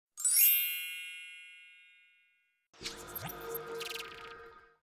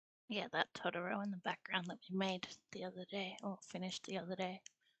Yeah, that Totoro in the background that we made the other day, or finished the other day.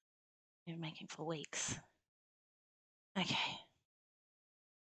 We've been making for weeks. Okay.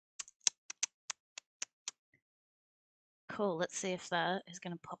 Cool, let's see if that is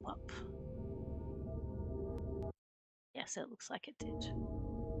going to pop up. Yes, it looks like it did.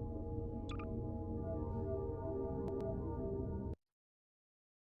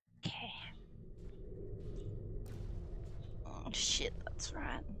 Okay. Oh shit, that's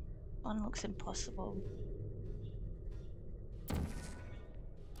right. One looks impossible.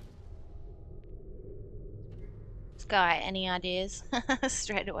 Sky, any ideas?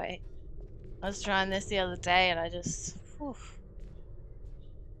 Straight away. I was trying this the other day and I just... Whew.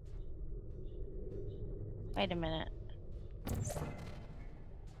 Wait a minute.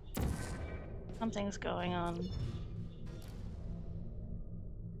 Something's going on. Is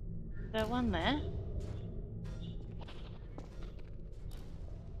there one there?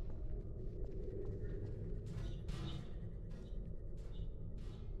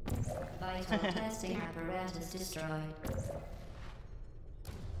 Vital testing apparatus destroyed.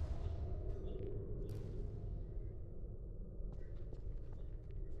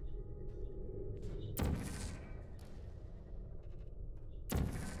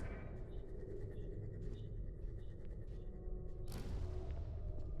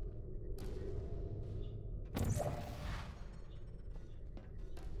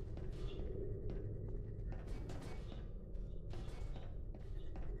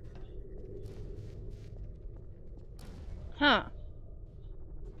 Huh.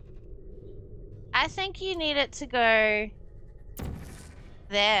 I think you need it to go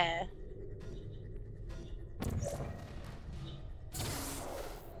there.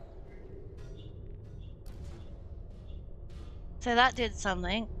 So that did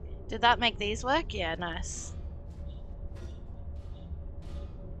something. Did that make these work? Yeah, nice.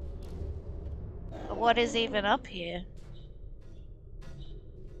 But what is even up here?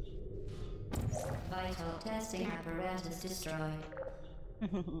 Vital testing apparatus destroyed.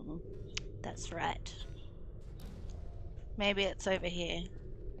 That's right. Maybe it's over here.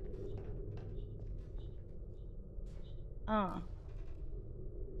 Oh.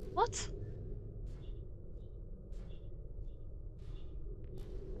 What?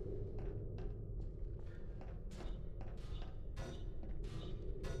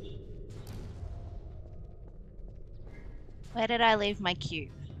 Where did I leave my cube?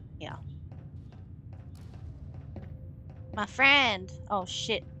 Yeah. My friend! Oh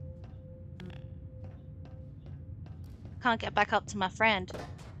shit. Can't get back up to my friend.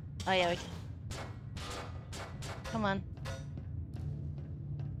 Oh yeah, we can. Come on.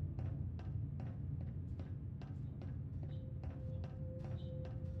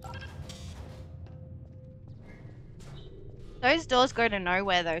 Those doors go to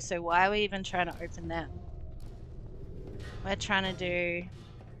nowhere though, so why are we even trying to open them? We're trying to do...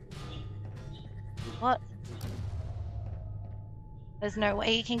 What? There's no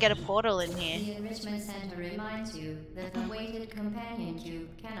way you can get a portal in here. The Enrichment Center reminds you that the weighted companion cube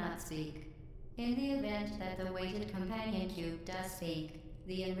cannot speak. In the event that the weighted companion cube does speak,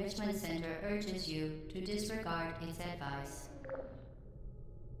 the Enrichment Center urges you to disregard its advice.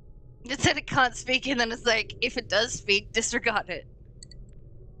 It said it can't speak and then it's like, if it does speak, disregard it.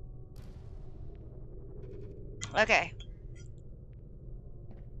 Okay.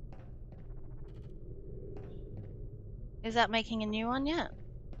 Is that making a new one yet?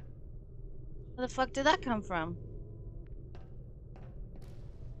 Where the fuck did that come from?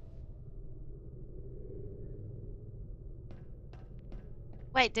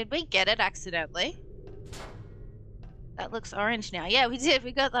 Wait, did we get it accidentally? That looks orange now. Yeah, we did.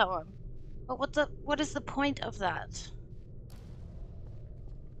 We got that one. But what is the point of that?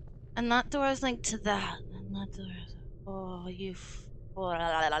 And that door is linked to that. And that door is... Oh, you... Oh, la,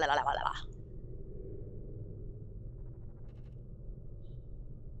 la, la, la, la, la, la.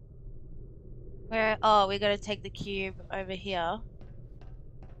 Where... Oh, we gotta take the cube over here.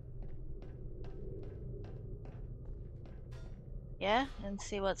 Yeah, and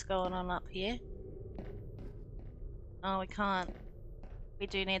see what's going on up here. Oh, we can't. We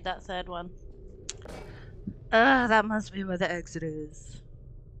do need that third one. That must be where the exit is.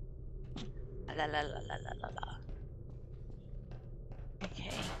 La la la la la la la.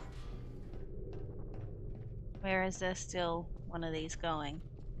 Okay. Where is there still one of these going?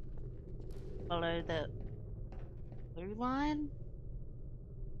 Follow the blue line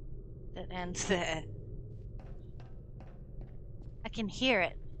that ends there. I can hear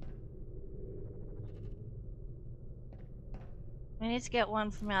it. We need to get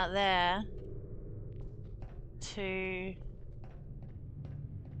one from out there to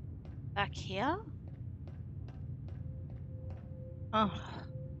Back here? Oh,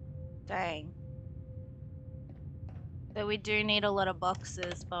 dang. So we do need a lot of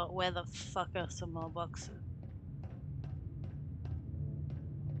boxes, but where the fuck are some more boxes?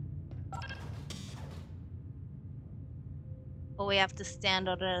 Or we have to stand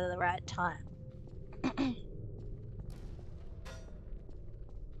on it at the right time.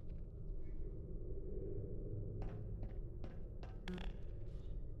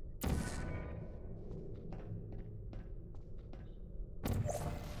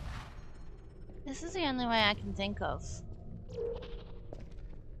 This is the only way I can think of.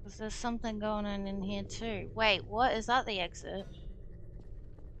 Because there's something going on in here too. Wait, what? Is that the exit?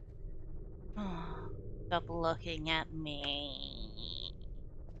 Oh, stop looking at me.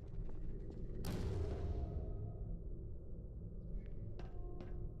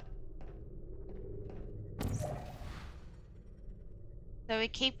 So we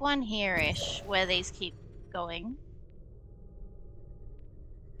keep one here-ish, where these keep going.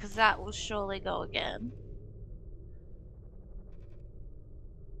 Because that will surely go again.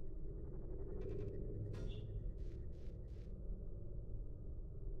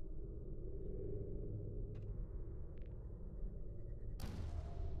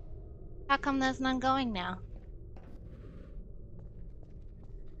 How come there's none going now?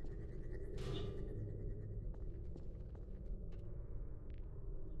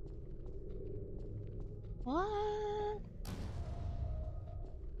 What?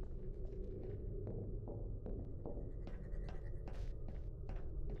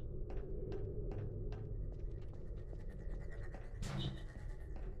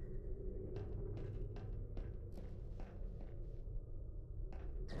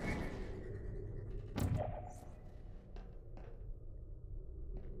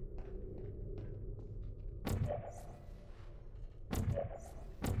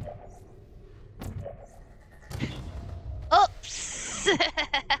 Oops!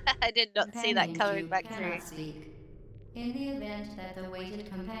 I did not see that coming back through. Speak. In the event that the weighted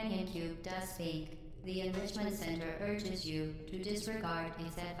companion cube does speak, the Enrichment Center urges you to disregard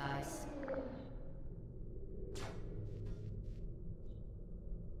its advice.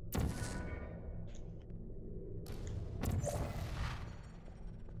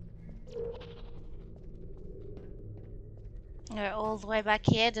 Go all the way back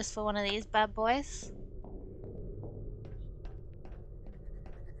here just for one of these bad boys.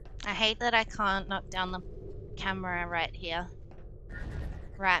 I hate that I can't knock down the camera right here.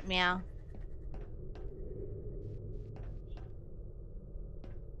 Right, meow.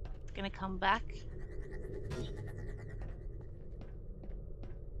 It's gonna come back.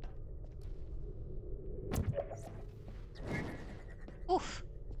 Oof.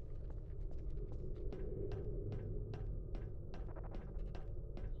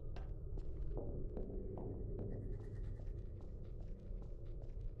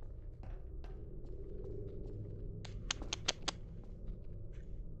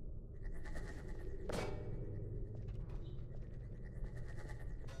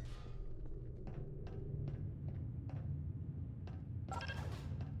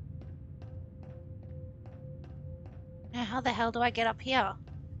 Now, how the hell do I get up here?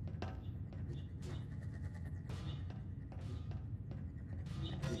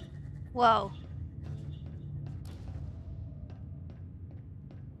 Whoa.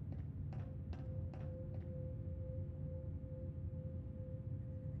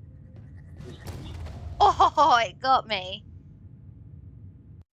 Oh, it got me.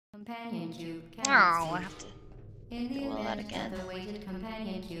 Companion cube Oh, cannot I speak. have to In the do all that event again. that the weighted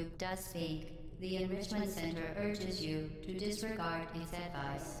companion cube does speak, the Enrichment Center urges you to disregard its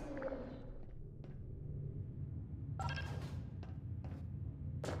advice.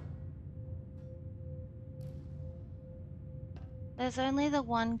 There's only the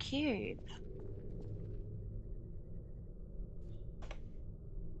one cube.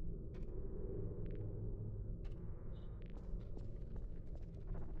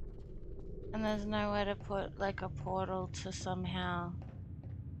 And there's nowhere to put like a portal to somehow.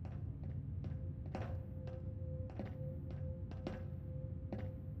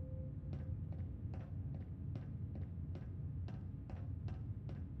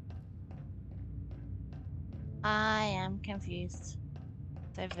 I am confused.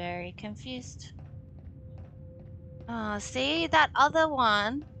 So very confused. Oh, see that other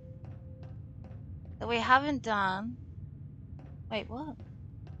one that we haven't done. Wait, what?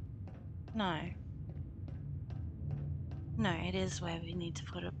 No. No, it is where we need to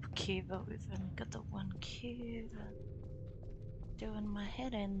put a cube, but we've only got the one cube. Doing my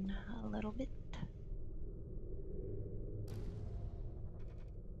head in a little bit.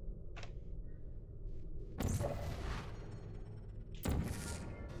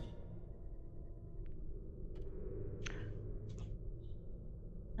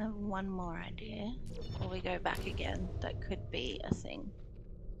 I have one more idea. Before we go back again, that could be a thing.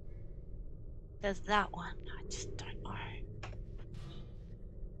 There's that one. I just don't know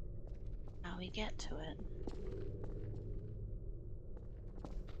how we get to it.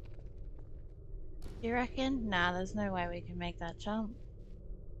 You reckon? Nah, there's no way we can make that jump.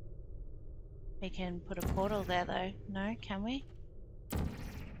 We can put a portal there though. No, can we?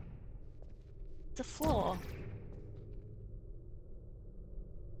 It's a floor.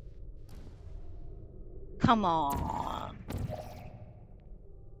 Come on.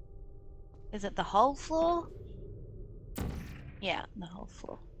 Is it the whole floor? Yeah, the whole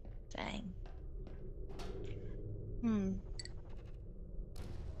floor. Dang.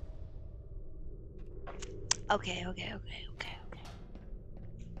 Okay.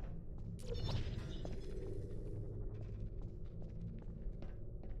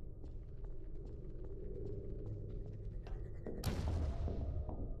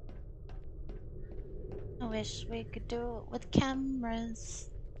 I wish we could do it with cameras.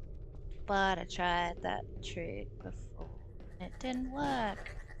 But I tried that trick before. It didn't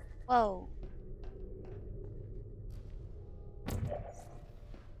work. Whoa.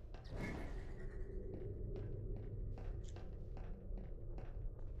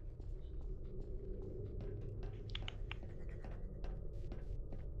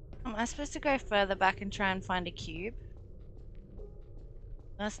 Am I supposed to go further back and try and find a cube?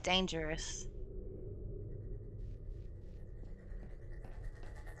 That's dangerous.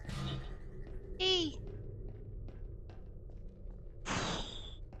 Eee!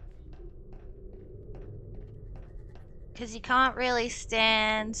 Because you can't really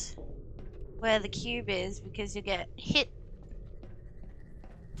stand where the cube is because you get hit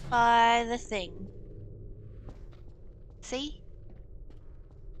by the thing. See?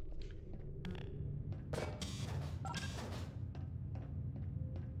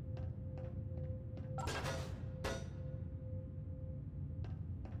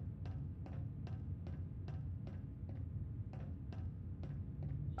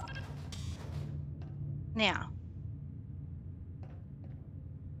 Now.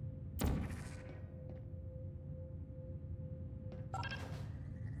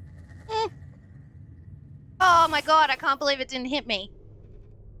 Oh my god, I can't believe it didn't hit me.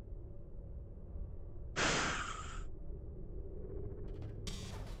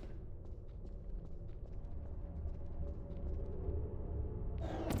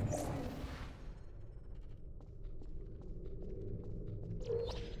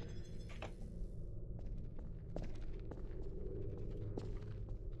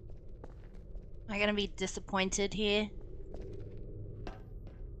 Am I gonna be disappointed here?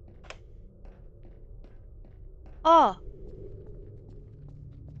 Oh!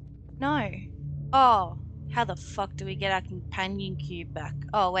 No. Oh, how the fuck do we get our companion cube back?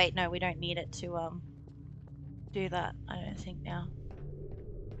 Oh wait, no, we don't need it to do that, I don't think now.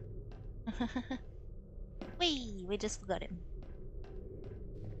 Whee! We just forgot him.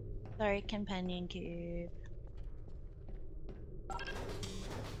 Sorry, companion cube.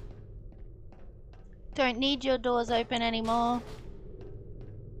 Don't need your doors open anymore.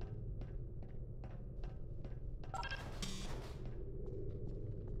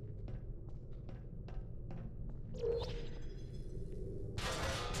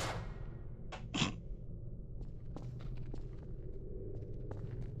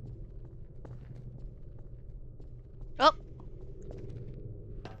 Oh!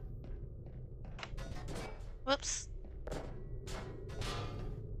 Whoops.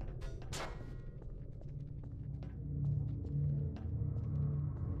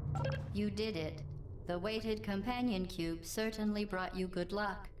 You did it. The weighted companion cube certainly brought you good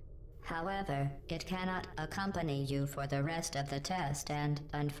luck. However, it cannot accompany you for the rest of the test and,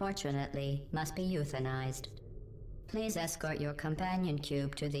 unfortunately, must be euthanized. Please escort your companion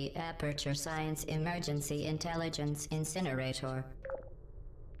cube to the Aperture Science Emergency Intelligence Incinerator.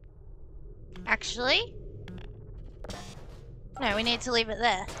 Actually? No, we need to leave it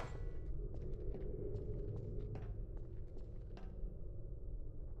there.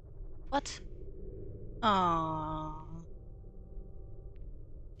 What? Aww.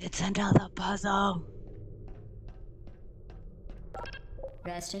 It's another puzzle.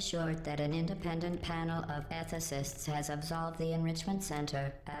 Rest assured that an independent panel of ethicists has absolved the Enrichment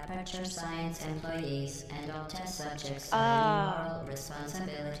Center, Aperture Science employees, and all test subjects of any moral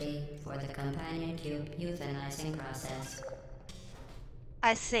responsibility for the companion cube euthanizing process.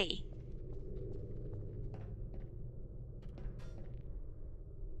 I see.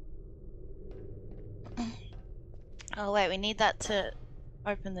 Oh wait, we need that to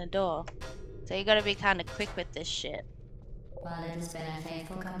open the door. So you gotta be kinda quick with this shit. While it has been a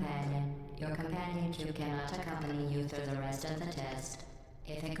faithful companion, your companion cube cannot accompany you through the rest of the test.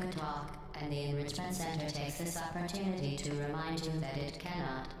 If it could talk, and the Enrichment Center takes this opportunity to remind you that it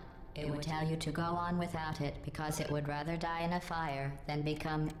cannot, it would tell you to go on without it because it would rather die in a fire than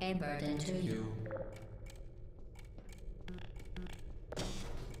become a burden to you.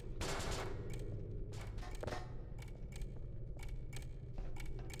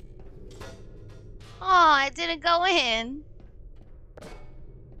 Oh, it didn't go in.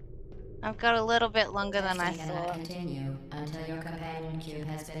 I've got a little bit longer than I Testing cannot thought. continue until your companion cube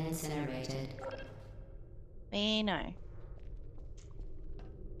has been incinerated. Me no.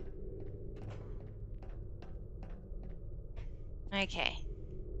 Okay.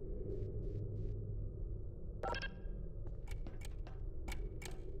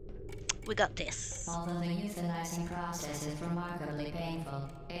 We got this. Although the euthanizing process is remarkably painful,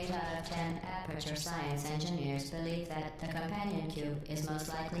 8 out of 10 Aperture Science engineers believe that the companion cube is most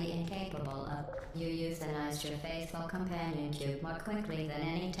likely incapable of. You euthanized your faithful companion cube more quickly than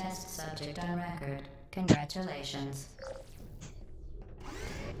any test subject on record. Congratulations.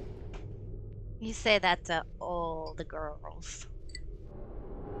 You say that to all the girls.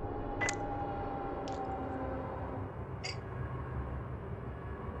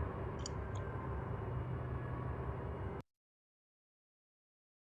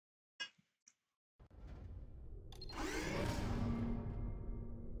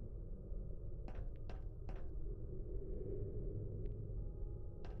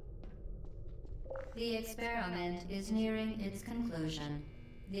 The experiment is nearing its conclusion.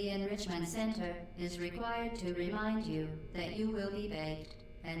 The Enrichment Center is required to remind you that you will be baked,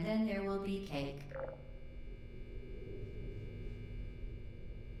 and then there will be cake.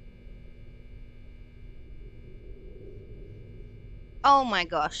 Oh my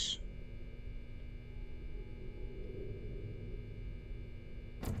gosh.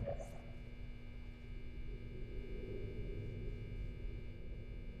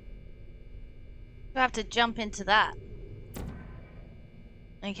 Do I have to jump into that?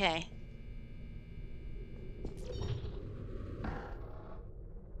 Okay.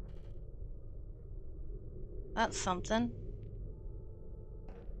 That's something.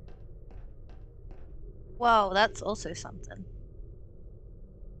 Whoa, that's also something.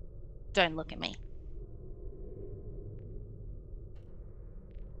 Don't look at me.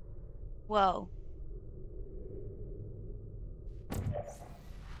 Whoa.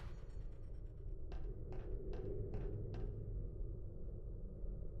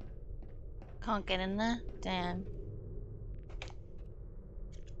 Can't get in there? Damn.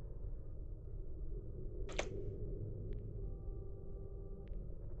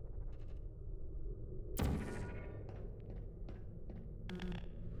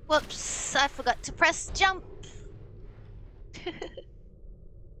 Whoops, I forgot to press jump. The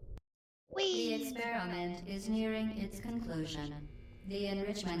Whee! experiment is nearing its conclusion. The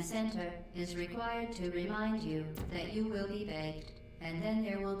Enrichment Center is required to remind you that you will be baked, and then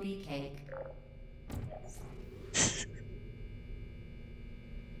there will be cake.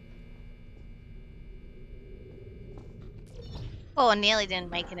 Oh, I nearly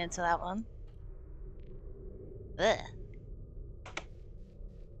didn't make it into that one. Ugh.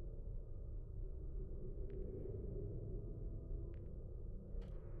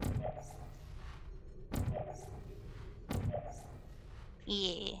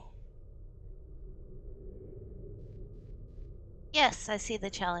 Yeah. Yes, I see the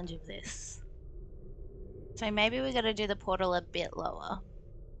challenge of this. So maybe we gotta do the portal a bit lower.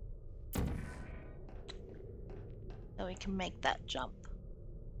 So we can make that jump.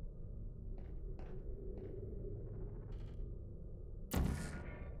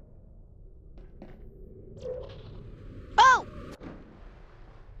 Oh!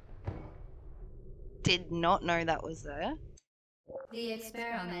 Did not know that was there. The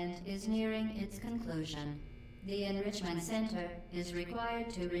experiment is nearing its conclusion. The Enrichment Center is required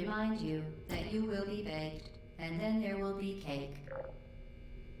to remind you that you will be baked, and then there will be cake.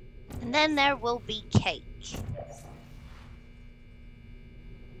 And then there will be cake.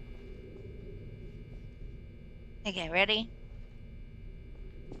 Okay, ready?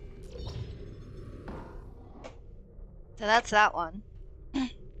 So that's that one.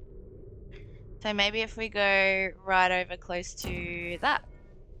 So maybe if we go right over close to that,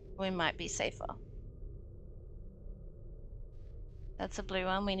 we might be safer. That's a blue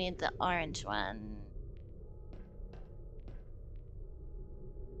one. We need the orange one.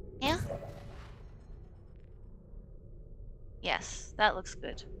 Yeah? Yes, that looks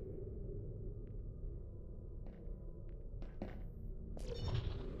good.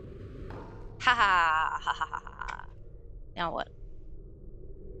 Ha ha ha ha ha ha. Now what?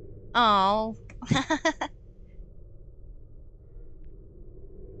 Oh.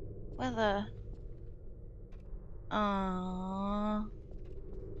 Where the...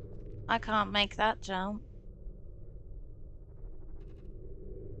 I can't make that jump.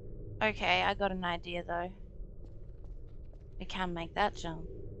 Okay, I got an idea though. We can make that jump.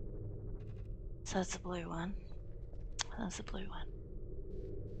 So it's the blue one. That's the blue one.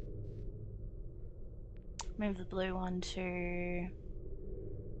 Move the blue one to...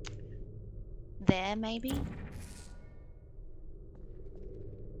 there, maybe?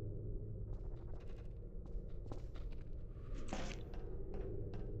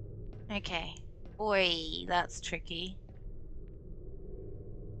 Okay. Boy, that's tricky.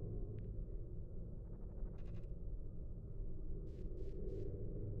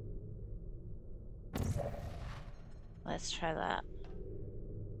 Let's try that.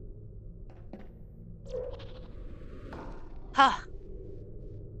 Ha!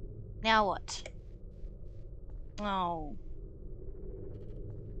 Now what? Oh.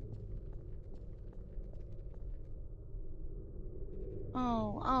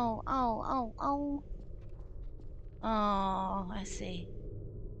 Oh. Oh, I see.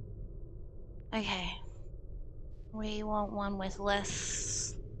 Okay. We want one with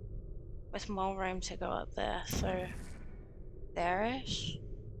more room to go up there, so there-ish.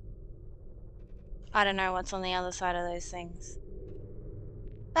 I don't know what's on the other side of those things.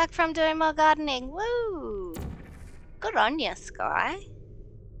 Back from doing more gardening, woo! Good on ya, Sky.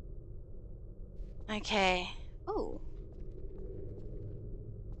 Okay. Ooh.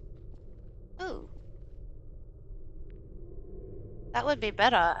 Ooh. That would be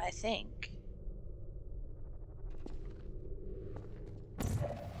better, I think.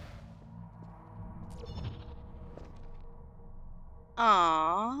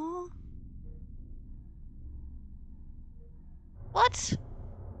 Aww. What?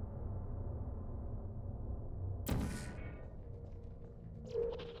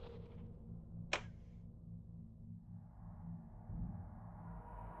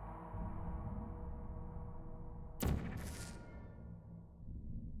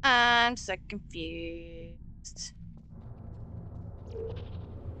 I'm so confused.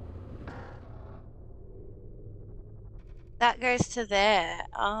 That goes to there.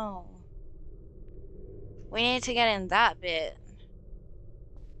 Oh. We need to get in that bit.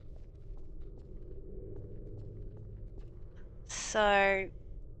 So...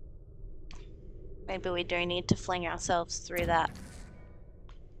 maybe we do need to fling ourselves through that.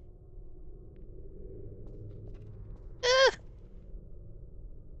 Ugh!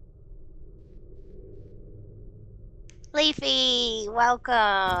 Leafy, welcome.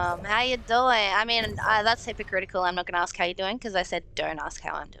 How you doing? I mean, that's hypocritical. I'm not going to ask how you're doing because I said don't ask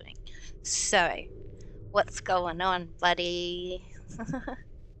how I'm doing. So, what's going on, buddy?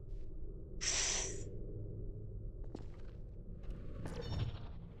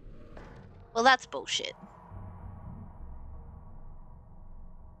 Well, that's bullshit.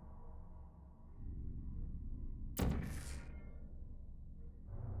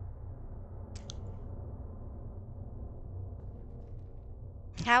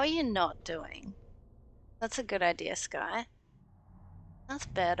 How are you not doing? That's a good idea, Sky. That's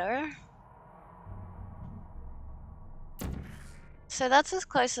better. So that's as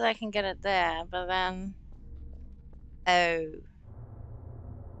close as I can get it there, but then... oh.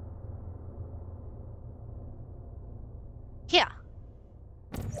 Here.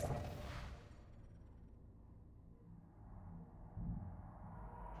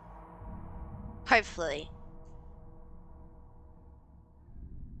 Hopefully.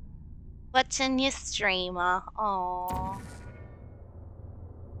 What's in your streamer? Aww.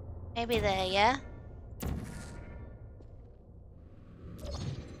 Maybe there, yeah?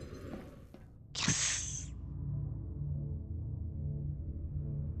 Yes!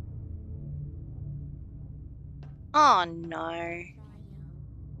 Oh no.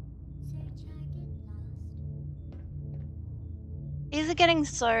 These are getting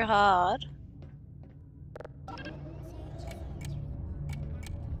so hard.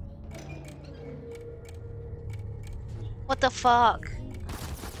 What the fuck?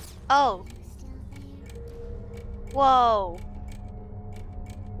 Oh. Whoa.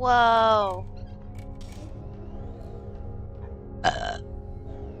 Whoa.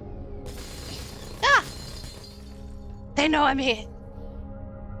 Ah! They know I'm here.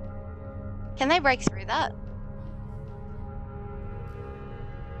 Can they break through that?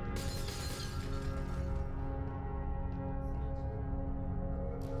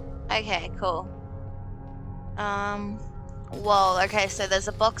 Okay, cool. Whoa, okay, so there's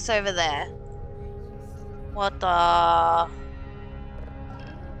a box over there. What the?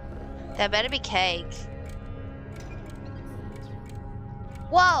 There better be cake.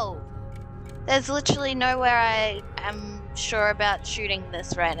 Whoa! There's literally nowhere I am sure about shooting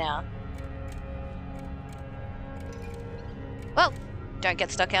this right now. Whoa! Don't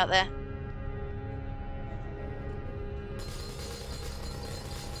get stuck out there.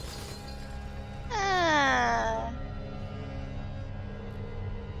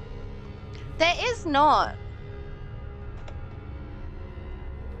 There is not.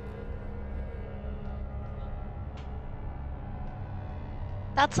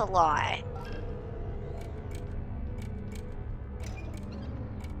 That's a lie.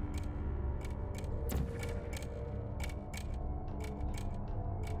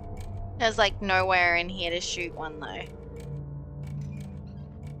 There's like nowhere in here to shoot one though.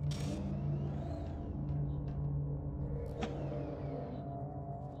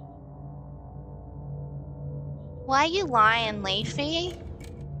 Why are you lying, Leafy?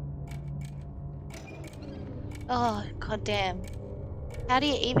 Oh, goddamn. How do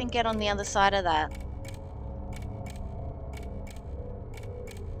you even get on the other side of that?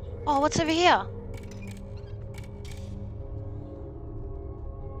 Oh, what's over here?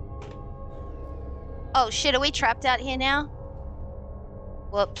 Oh shit, are we trapped out here now?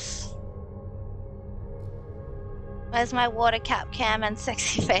 Whoops. Where's my water cap cam and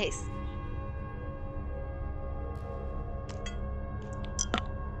sexy face?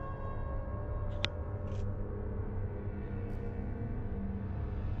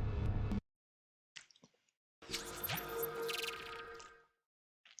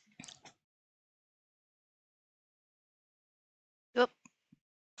 Oop.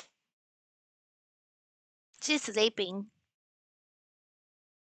 She's sleeping.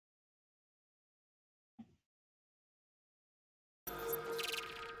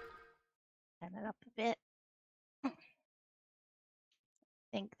 Turn it up a bit.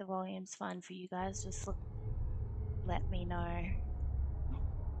 Think the volume's fine for you guys. Just let me know.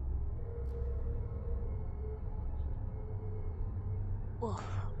 Oof,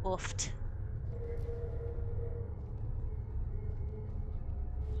 oofed.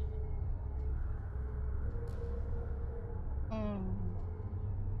 Mm.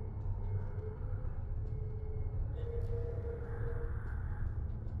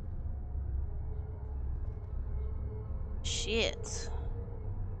 Shit.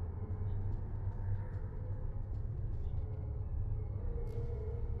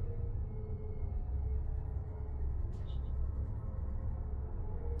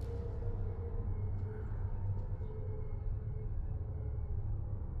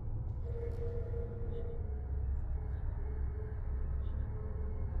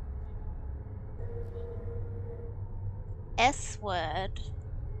 S word.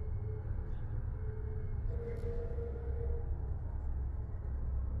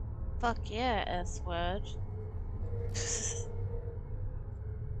 Fuck yeah, S word.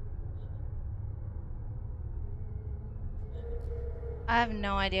 I have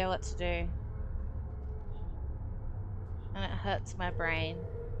no idea what to do. And it hurts my brain.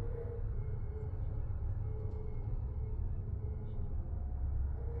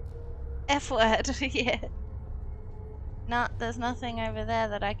 F word, yeah. No, there's nothing over there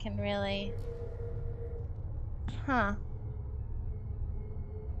that I can really... Huh.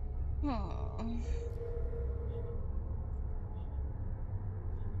 Hmm.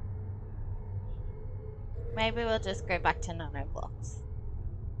 Maybe we'll just go back to nanoblocks.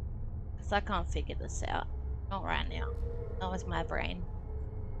 Because I can't figure this out. Not right now. Not with my brain.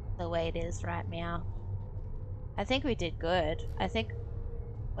 The way it is right now. I think we did good. I think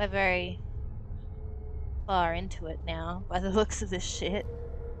we're very far into it now by the looks of this shit.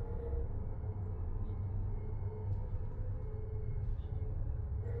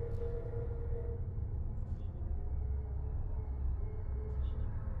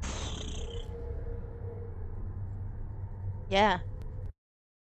 Yeah.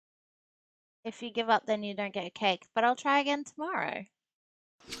 If you give up, then you don't get a cake. But I'll try again tomorrow.